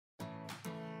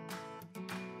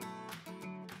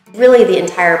Really, the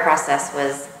entire process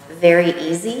was very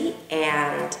easy,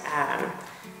 and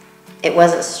it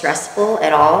wasn't stressful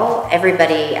at all.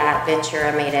 Everybody at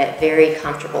Ventura made it very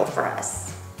comfortable for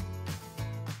us.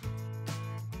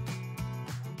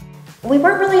 We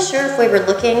weren't really sure if we were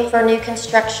looking for new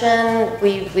construction.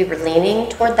 We were leaning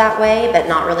toward that way, but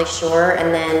not really sure.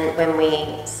 And then when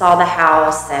we saw the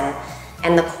house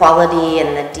and the quality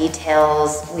and the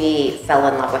details, we fell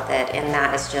in love with it. And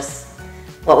that is just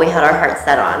what we had our heart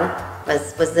set on,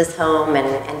 was this home,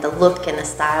 and the look and the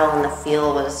style and the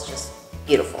feel was just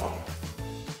beautiful.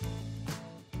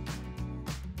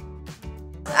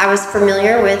 I was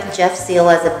familiar with Jeff Seal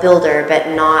as a builder,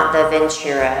 but not the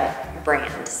Ventura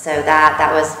brand. So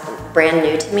that was brand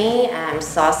new to me.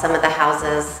 Saw some of the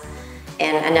houses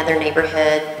in another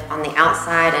neighborhood on the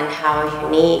outside and how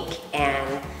unique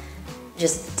and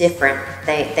just different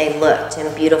they looked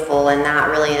and beautiful, and that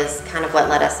really is kind of what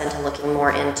led us into looking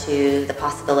more into the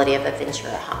possibility of a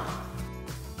Ventura home.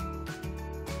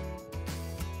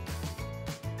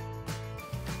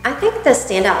 I think the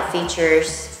standout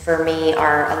features for me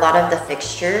are a lot of the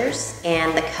fixtures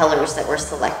and the colors that were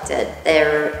selected.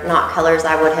 They're not colors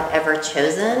I would have ever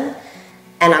chosen,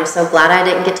 and I'm so glad I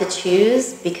didn't get to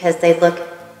choose because they look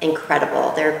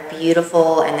incredible. They're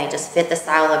beautiful and they just fit the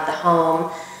style of the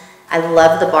home. I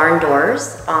love the barn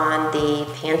doors on the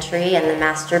pantry and the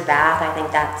master bath. I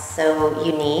think that's so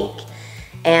unique.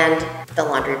 And the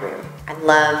laundry room. I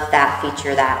love that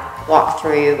feature, that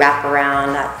walk-through,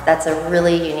 wrap-around. That's a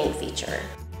really unique feature.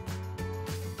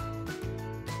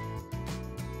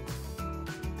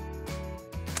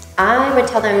 I would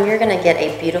tell them you're going to get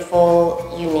a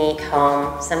beautiful, unique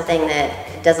home, something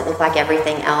that doesn't look like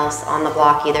everything else on the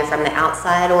block, either from the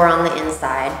outside or on the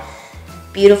inside.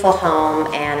 Beautiful home,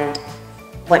 and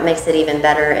what makes it even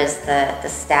better is the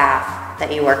staff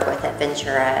that you work with at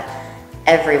Ventura.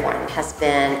 Everyone has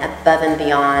been above and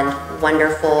beyond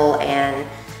wonderful and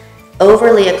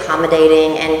overly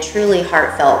accommodating and truly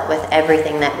heartfelt with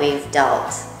everything that we've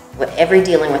dealt with. Every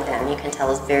dealing with them, you can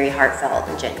tell, is very heartfelt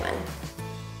and genuine.